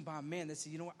given to them by a man that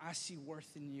said, you know what? I see worth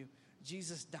in you.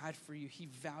 Jesus died for you. He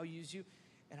values you,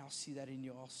 and I'll see that in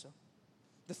you also.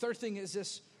 The third thing is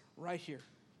this right here.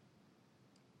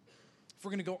 If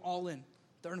we're going to go all in,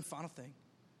 third and final thing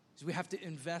is we have to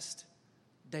invest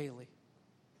daily.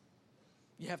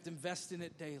 You have to invest in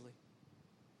it daily.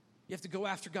 You have to go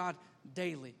after God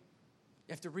daily.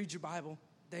 You have to read your Bible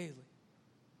daily.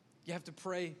 You have to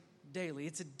pray daily.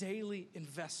 It's a daily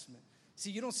investment.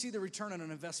 See, you don't see the return on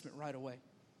an investment right away.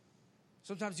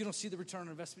 Sometimes you don't see the return on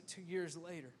investment 2 years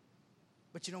later.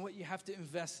 But you know what? You have to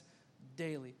invest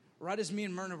daily. Right as me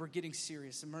and Myrna were getting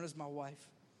serious, and Myrna's my wife,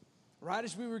 right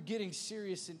as we were getting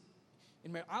serious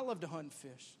in marriage, I love to hunt and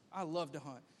fish. I love to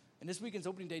hunt. And this weekend's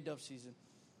opening day dove season.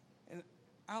 And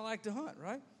I like to hunt,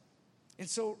 right? And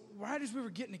so right as we were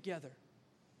getting together,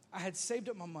 I had saved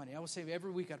up my money. I would save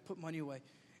every week. I'd put money away.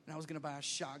 And I was going to buy a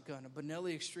shotgun, a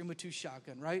Benelli Extrema 2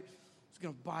 shotgun, right? I was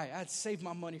going to buy it. I had saved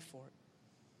my money for it.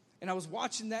 And I was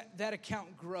watching that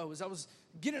account grow as I was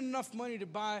getting enough money to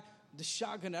buy the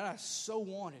shotgun that I so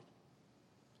wanted.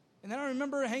 And then I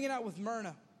remember hanging out with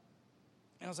Myrna.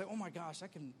 And I was like, oh my gosh, I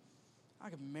can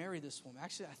marry this woman.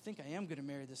 Actually, I think I am going to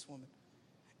marry this woman.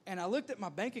 And I looked at my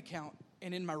bank account,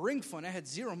 and in my ring fund, I had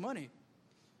zero money.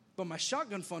 But my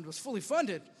shotgun fund was fully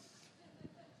funded.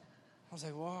 I was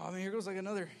like, wow, I mean, here goes like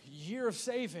another year of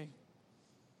saving.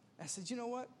 I said, you know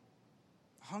what?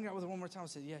 I hung out with her one more time. I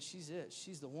said, yeah, she's it.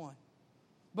 She's the one.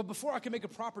 But before I could make a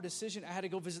proper decision, I had to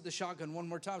go visit the shotgun one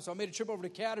more time. So I made a trip over to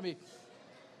Academy.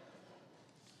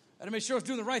 I had to make sure I was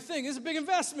doing the right thing. It's a big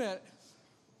investment.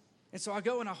 And so I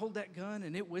go and I hold that gun,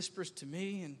 and it whispers to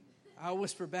me, and I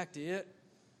whisper back to it.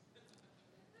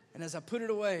 And as I put it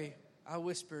away, I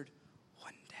whispered,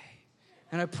 one day.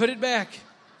 And I put it back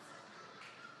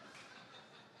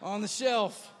on the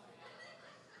shelf.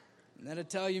 And that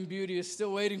Italian beauty is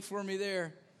still waiting for me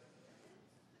there.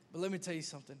 But let me tell you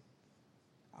something.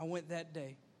 I went that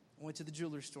day. I went to the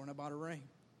jewelry store and I bought a ring.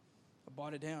 I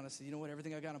bought it down. I said, you know what?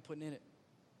 Everything I got, I'm putting in it.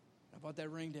 I bought that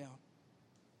ring down.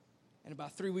 And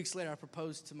about 3 weeks later, I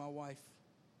proposed to my wife.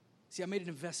 See, I made an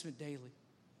investment daily.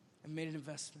 I made an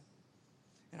investment.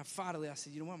 And I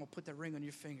said, you know what? I'm going to put that ring on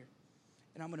your finger.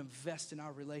 And I'm going to invest in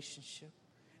our relationship.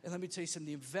 And let me tell you something.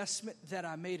 The investment that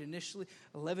I made initially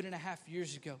 11 and a half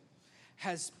years ago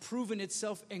has proven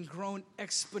itself and grown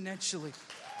exponentially.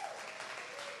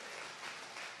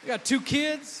 We got 2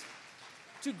 kids,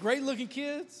 2 great-looking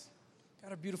kids.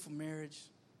 Got a beautiful marriage,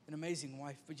 an amazing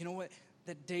wife. But you know what?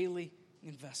 That daily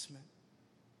investment.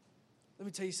 Let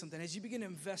me tell you something. As you begin to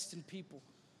invest in people,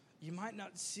 you might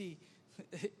not see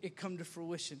it come to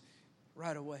fruition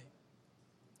right away.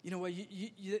 You know what?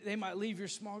 They might leave your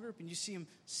small group and you see them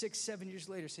 6, 7 years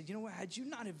later. Say, you know what? Had you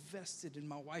not invested in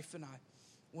my wife and I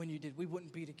when you did, we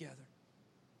wouldn't be together.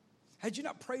 Had you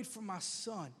not prayed for my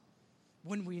son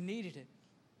when we needed it,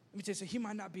 let me tell you something, he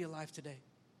might not be alive today.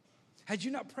 Had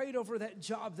you not prayed over that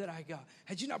job that I got,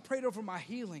 had you not prayed over my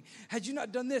healing, had you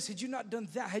not done this, had you not done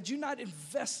that, had you not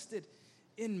invested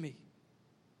in me,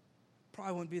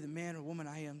 probably wouldn't be the man or woman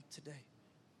I am today.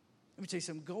 Let me tell you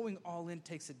something, going all in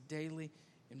takes a daily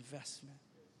investment.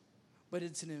 But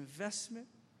it's an investment,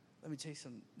 let me tell you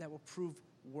something, that will prove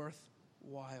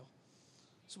worthwhile.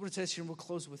 So what it says here, and we'll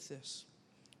close with this.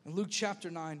 In Luke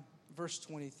chapter 9, verse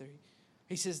 23,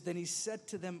 he says, then he said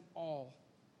to them all,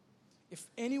 if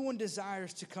anyone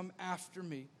desires to come after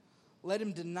me, let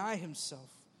him deny himself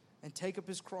and take up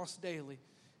his cross daily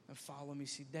and follow me.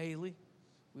 See, daily,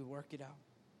 we work it out.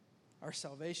 Our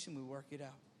salvation, we work it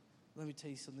out. Let me tell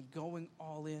you something. Going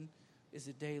all in is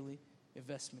a daily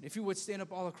investment. If you would stand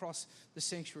up all across the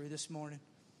sanctuary this morning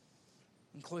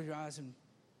and close your eyes and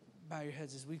bow your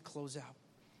heads as we close out.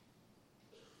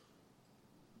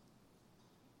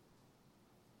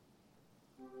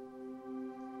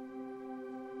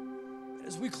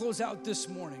 As we close out this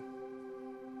morning,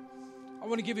 I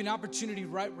want to give you an opportunity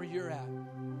right where you're at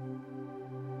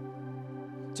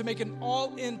to make an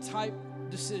all-in type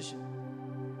decision,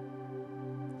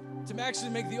 to actually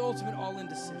make the ultimate all-in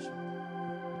decision.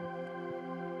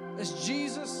 As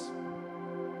Jesus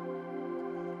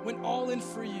went all in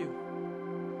for you,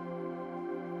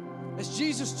 as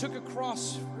Jesus took a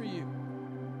cross for you,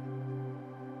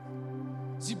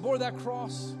 as he bore that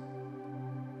cross,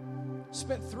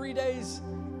 spent 3 days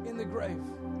in the grave.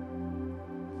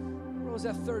 Rose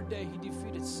that third day, he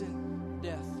defeated sin,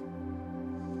 death,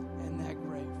 and that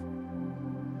grave.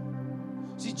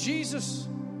 See, Jesus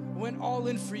went all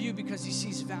in for you because he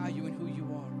sees value in who you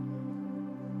are,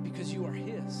 because you are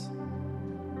his.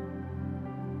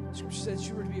 Scripture says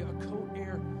you are to be a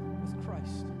co-heir with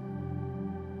Christ.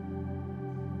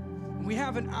 We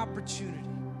have an opportunity.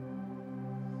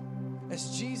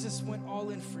 As Jesus went all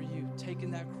in for you,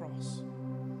 taking that cross,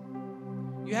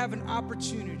 you have an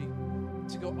opportunity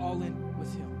to go all in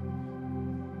with him.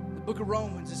 The book of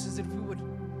Romans, it says that if we would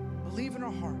believe in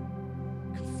our heart,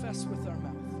 confess with our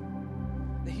mouth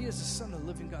that he is the Son of the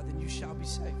living God, then you shall be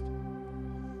saved.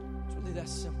 It's really that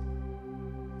simple.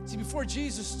 See, before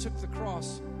Jesus took the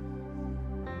cross,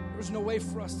 there was no way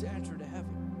for us to enter to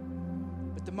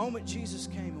heaven. But the moment Jesus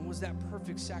came and was that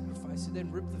perfect sacrifice, it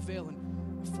then ripped the veil and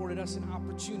afforded us an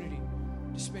opportunity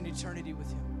to spend eternity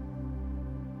with him.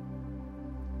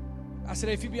 I said,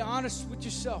 if you be honest with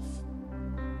yourself,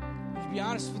 if you be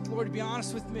honest with the Lord, if you be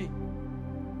honest with me,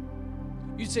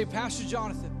 you'd say, Pastor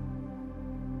Jonathan,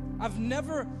 I've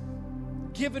never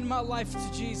given my life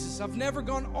to Jesus. I've never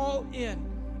gone all in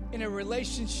a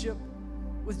relationship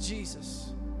with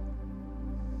Jesus.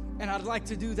 And I'd like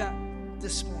to do that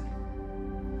this morning.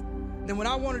 Then what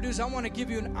I want to do is I want to give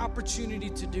you an opportunity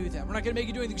to do that. We're not going to make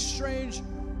you do anything strange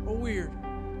or weird,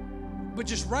 but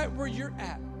just right where you're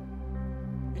at.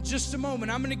 In just a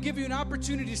moment, I'm going to give you an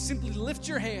opportunity to simply lift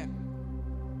your hand.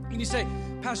 And you say,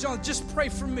 Pastor John, just pray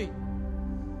for me.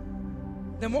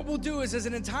 Then what we'll do is, as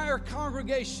an entire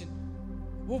congregation,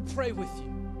 we'll pray with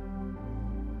you.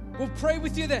 We'll pray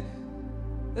with you that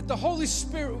the Holy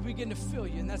Spirit will begin to fill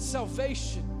you and that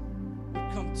salvation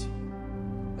will come to you.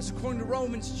 As according to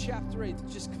Romans chapter 8,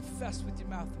 just confess with your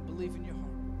mouth and believe in your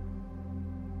heart.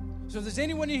 So if there's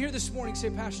anyone in here this morning, say,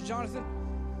 Pastor Jonathan,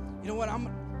 you know what, I'm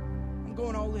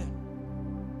going all in.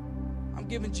 I'm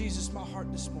giving Jesus my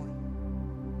heart this morning.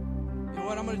 You know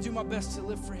what, I'm going to do my best to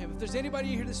live for him. If there's anybody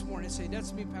here this morning and say,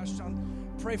 that's me, Pastor Jonathan,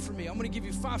 pray for me. I'm going to give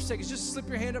you 5 seconds. Just slip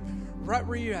your hand up right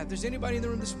where you're at. If there's anybody in the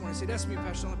room this morning, say, that's me,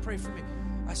 Pastor Jonathan, pray for me.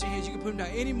 I see your hands. You can put them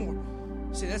down any more.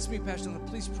 Say, that's me, Pastor Jonathan.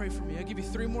 Please pray for me. I'll give you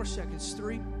 3 more seconds.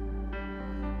 3, 2,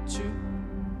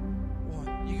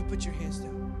 1. You can put your hands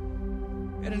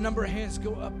down. And a number of hands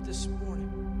go up this morning.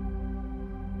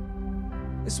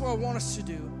 This is what I want us to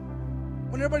do. I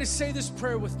want everybody to say this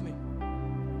prayer with me.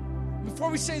 Before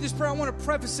we say this prayer, I want to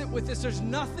preface it with this. There's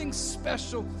nothing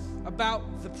special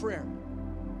about the prayer.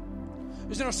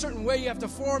 There's not a certain way you have to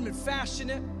form and fashion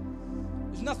it.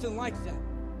 There's nothing like that.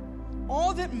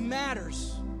 All that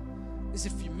matters is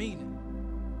if you mean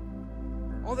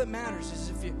it. All that matters is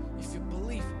if you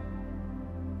believe it.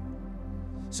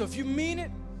 So if you mean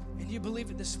it and you believe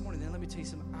it this morning, then let me tell you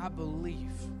something. I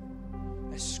believe,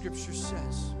 as Scripture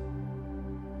says,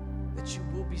 that you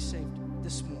will be saved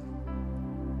this morning.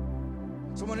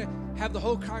 So I want to have the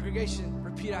whole congregation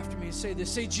repeat after me and say this.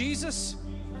 Say, Jesus,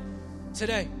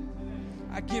 today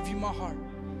I give you my heart.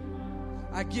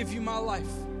 I give you my life.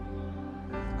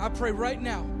 I pray right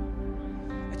now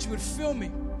that you would fill me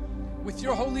with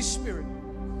your Holy Spirit.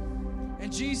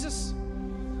 And Jesus,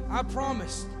 I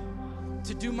promise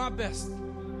to do my best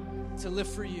to live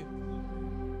for you.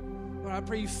 Lord, I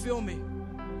pray you fill me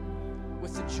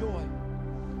with the joy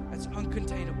that's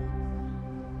uncontainable.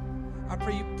 I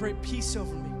pray you pray peace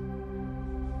over me.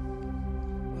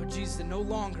 Lord Jesus, that no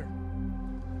longer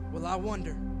will I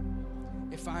wonder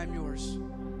if I am yours.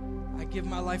 I give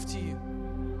my life to you.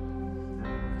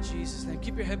 In Jesus' name.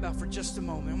 Keep your head bowed for just a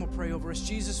moment. I'm going to pray over us.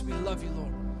 Jesus, we love you,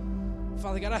 Lord.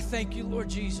 Father God, I thank you, Lord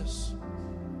Jesus.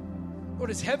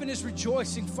 Lord, as heaven is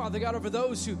rejoicing, Father God, over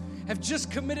those who have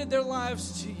just committed their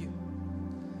lives to you.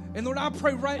 And Lord, I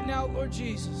pray right now, Lord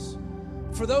Jesus,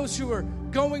 for those who are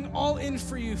going all in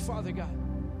for you, Father God.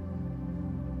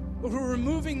 Lord, who are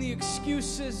removing the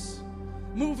excuses,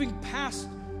 moving past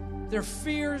their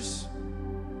fears.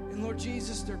 And Lord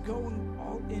Jesus, they're going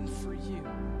all in for you.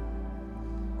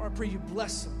 Lord, I pray you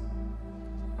bless them.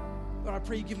 Lord, I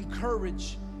pray you give them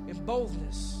courage and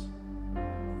boldness.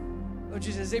 Lord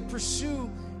Jesus, as they pursue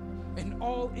an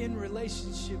all-in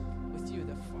relationship with you,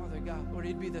 that Father God, Lord,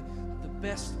 it'd be the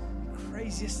best,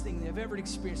 craziest thing they've ever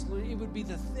experienced. Lord, it would be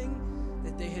the thing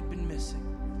that they had been missing.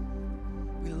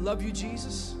 We love you,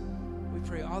 Jesus. We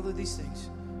pray all of these things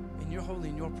in your holy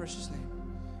and your precious name.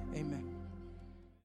 Amen.